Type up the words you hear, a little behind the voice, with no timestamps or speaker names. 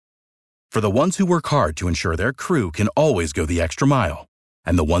For the ones who work hard to ensure their crew can always go the extra mile,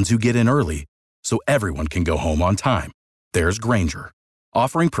 and the ones who get in early so everyone can go home on time, there's Grainger,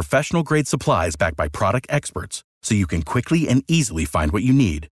 offering professional-grade supplies backed by product experts so you can quickly and easily find what you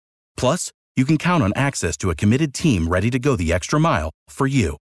need. Plus, you can count on access to a committed team ready to go the extra mile for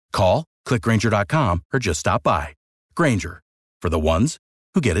you. Call, click Grainger.com, or just stop by. Grainger, for the ones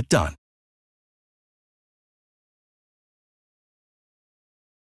who get it done.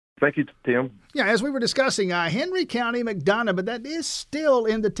 Thank you, Tim. Yeah, as we were discussing, Henry County, McDonough, but that is still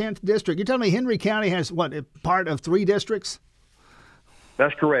in the 10th district. You're telling me Henry County has, part of 3 districts?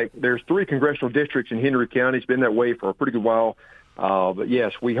 That's correct. There's 3 congressional districts in Henry County. It's been that way for a pretty good while. But,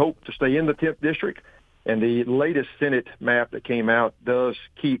 yes, we hope to stay in the 10th district. And the latest Senate map that came out does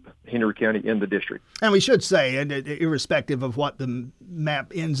keep Henry County in the district. And we should say, and irrespective of what the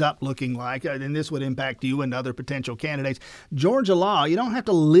map ends up looking like, and this would impact you and other potential candidates, Georgia law, you don't have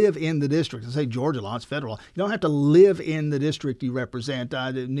to live in the district. I say Georgia law, it's federal law. You don't have to live in the district you represent,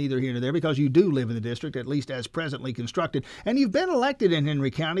 neither here nor there, because you do live in the district, at least as presently constructed. And you've been elected in Henry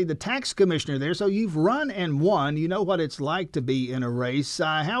County, the tax commissioner there, so you've run and won. You know what it's like to be in a race.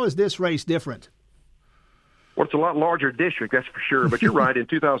 How is this race different? Well, it's a lot larger district, that's for sure. But you're right. In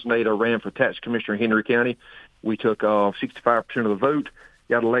 2008, I ran for tax commissioner in Henry County. We took 65% of the vote,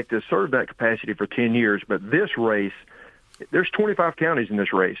 got elected, served that capacity for 10 years. But this race, there's 25 counties in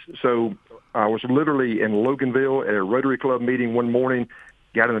this race. So I was literally in Loganville at a Rotary Club meeting one morning,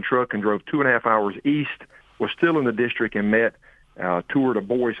 got in the truck and drove 2.5 hours east, was still in the district and toured a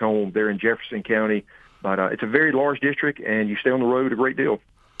boys' home there in Jefferson County. But it's a very large district, and you stay on the road a great deal.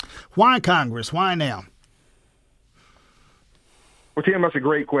 Why Congress? Why now? Well, Tim, that's a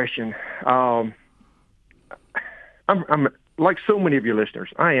great question. I'm like so many of your listeners,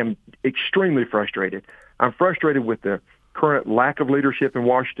 I am extremely frustrated. I'm frustrated with the current lack of leadership in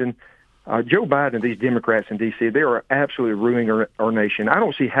Washington. Joe Biden and these Democrats in D.C., they are absolutely ruining our nation. I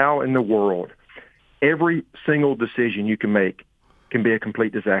don't see how in the world every single decision you can make can be a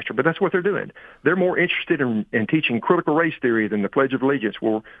complete disaster, but that's what they're doing. They're more interested in teaching critical race theory than the Pledge of Allegiance,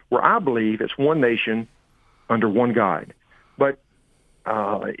 where I believe it's one nation under one God. But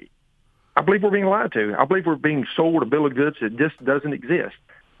I believe we're being lied to. I believe we're being sold a bill of goods that just doesn't exist.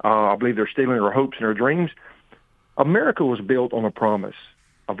 I believe they're stealing our hopes and our dreams. America was built on a promise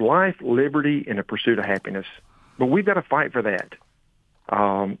of life, liberty, and the pursuit of happiness. But we've got to fight for that.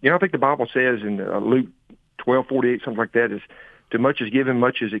 I think the Bible says in Luke 12:48, something like that, is too much is given,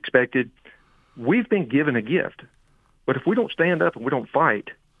 much is expected. We've been given a gift. But if we don't stand up and we don't fight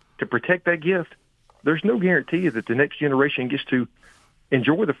to protect that gift, there's no guarantee that the next generation gets to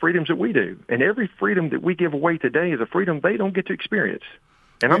enjoy the freedoms that we do. And every freedom that we give away today is a freedom they don't get to experience.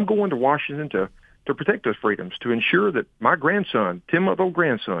 And I'm going to Washington to protect those freedoms, to ensure that my grandson, 10-month-old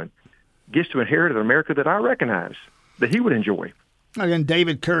grandson, gets to inherit an America that I recognize, that he would enjoy. Again,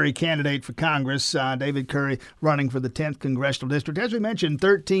 David Curry, candidate for Congress. David Curry running for the 10th Congressional District. As we mentioned,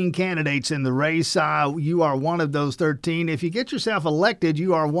 13 candidates in the race. You are one of those 13. If you get yourself elected,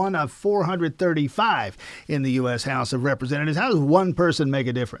 you are one of 435 in the U.S. House of Representatives. How does one person make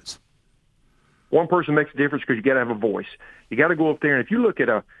a difference? One person makes a difference because you got to have a voice. You got to go up there, and if you look at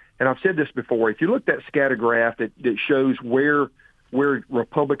and I've said this before, if you look at that scatter graph that shows where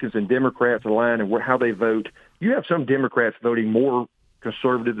Republicans and Democrats align and how they vote, you have some Democrats voting more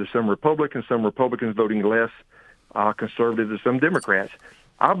conservative than some Republicans voting less conservative than some Democrats.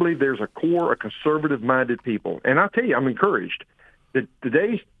 I believe there's a core of conservative-minded people. And I'll tell you, I'm encouraged that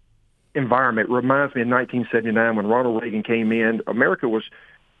today's environment reminds me of 1979 when Ronald Reagan came in. America was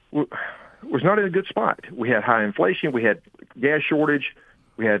not in a good spot. We had high inflation. We had gas shortage.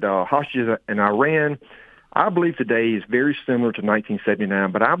 We had hostages in Iran. I believe today is very similar to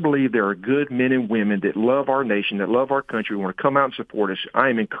 1979, but I believe there are good men and women that love our nation, that love our country, want to come out and support us. I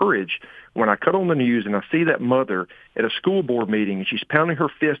am encouraged when I cut on the news and I see that mother at a school board meeting and she's pounding her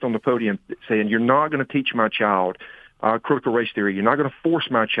fist on the podium saying, "You're not going to teach my child critical race theory. You're not going to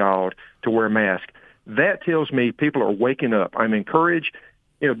force my child to wear a mask." That tells me people are waking up. I'm encouraged.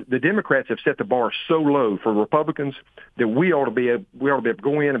 The Democrats have set the bar so low for Republicans that we ought to be able to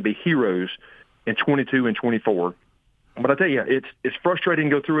go in and be heroes in 22 and 24. But I tell you, it's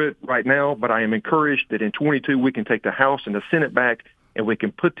frustrating to go through it right now, but I am encouraged that in 22 we can take the House and the Senate back and we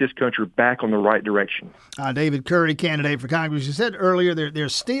can put this country back on the right direction. David Curry, candidate for Congress. You said earlier they're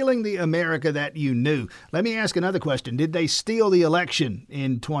stealing the America that you knew. Let me ask another question. Did they steal the election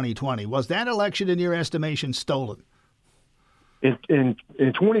in 2020? Was that election, in your estimation, stolen? In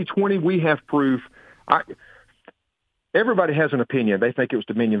 2020, we have proof. Everybody has an opinion. They think it was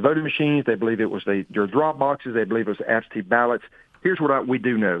Dominion voting machines. They believe it was their drop boxes. They believe it was absentee ballots. Here's what we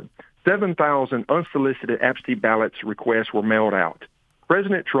do know. 7,000 unsolicited absentee ballots requests were mailed out.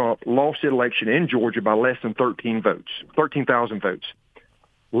 President Trump lost the election in Georgia by less than 13,000 votes.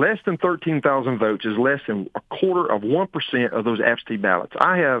 Less than 13,000 votes is less than 0.25% of those absentee ballots.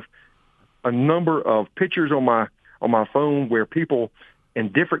 I have a number of pictures on my phone where people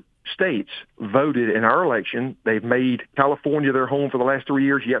in different states voted in our election. They've made California their home for the last 3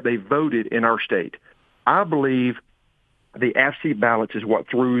 years, yet they voted in our state. I believe the absentee ballots is what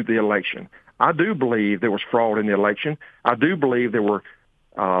threw the election. I do believe there was fraud in the election. I do believe there were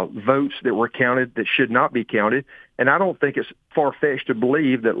votes that were counted that should not be counted. And I don't think it's far-fetched to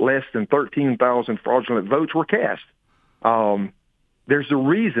believe that less than 13,000 fraudulent votes were cast. There's a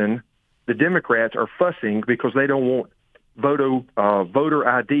reason the Democrats are fussing because they don't want voter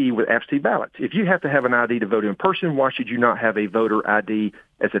ID with absentee ballots. If you have to have an ID to vote in person, why should you not have a voter ID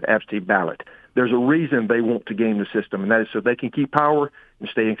as an absentee ballot? There's a reason they want to game the system, and that is so they can keep power and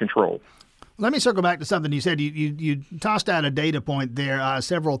stay in control. Let me circle back to something you said. You tossed out a data point there,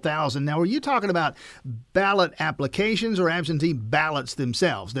 several thousand. Now, were you talking about ballot applications or absentee ballots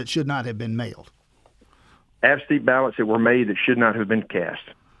themselves that should not have been mailed? Absentee ballots that were made that should not have been cast.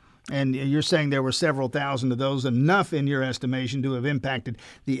 And you're saying there were several thousand of those, enough in your estimation to have impacted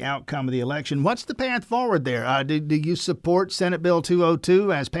the outcome of the election. What's the path forward there? Do you support Senate Bill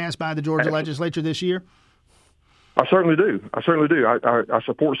 202 as passed by the Georgia legislature this year? I certainly do. I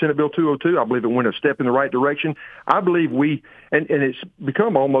support Senate Bill 202. I believe it went a step in the right direction. I believe and it's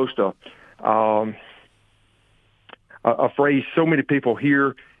become almost a phrase so many people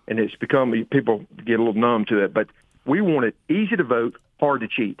hear, and it's become, people get a little numb to it, but we want it easy to vote, hard to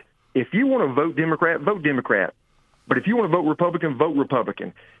cheat. If you want to vote Democrat, vote Democrat. But if you want to vote Republican, vote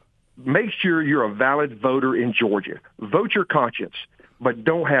Republican. Make sure you're a valid voter in Georgia. Vote your conscience, but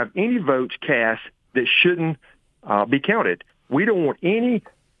don't have any votes cast that shouldn't be counted. We don't want any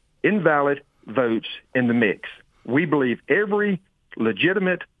invalid votes in the mix. We believe every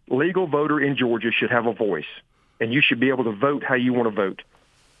legitimate, legal voter in Georgia should have a voice, and you should be able to vote how you want to vote.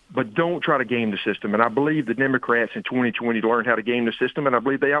 But don't try to game the system. And I believe the Democrats in 2020 learned how to game the system, and I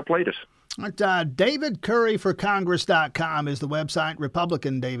believe they outplayed us. DavidCurryForCongress.com is the website.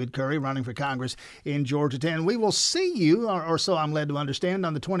 Republican David Curry running for Congress in Georgia 10. We will see you, or so I'm led to understand,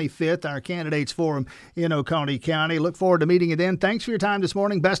 on the 25th, our candidates forum in Oconee County. Look forward to meeting you then. Thanks for your time this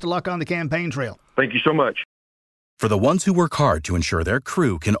morning. Best of luck on the campaign trail. Thank you so much. For the ones who work hard to ensure their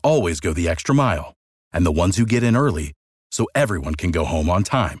crew can always go the extra mile, and the ones who get in early so everyone can go home on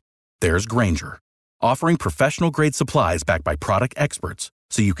time, there's Grainger, offering professional-grade supplies backed by product experts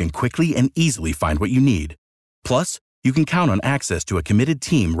so you can quickly and easily find what you need. Plus, you can count on access to a committed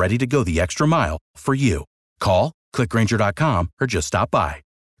team ready to go the extra mile for you. Call, click Grainger.com, or just stop by.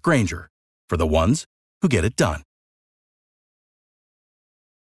 Grainger, for the ones who get it done.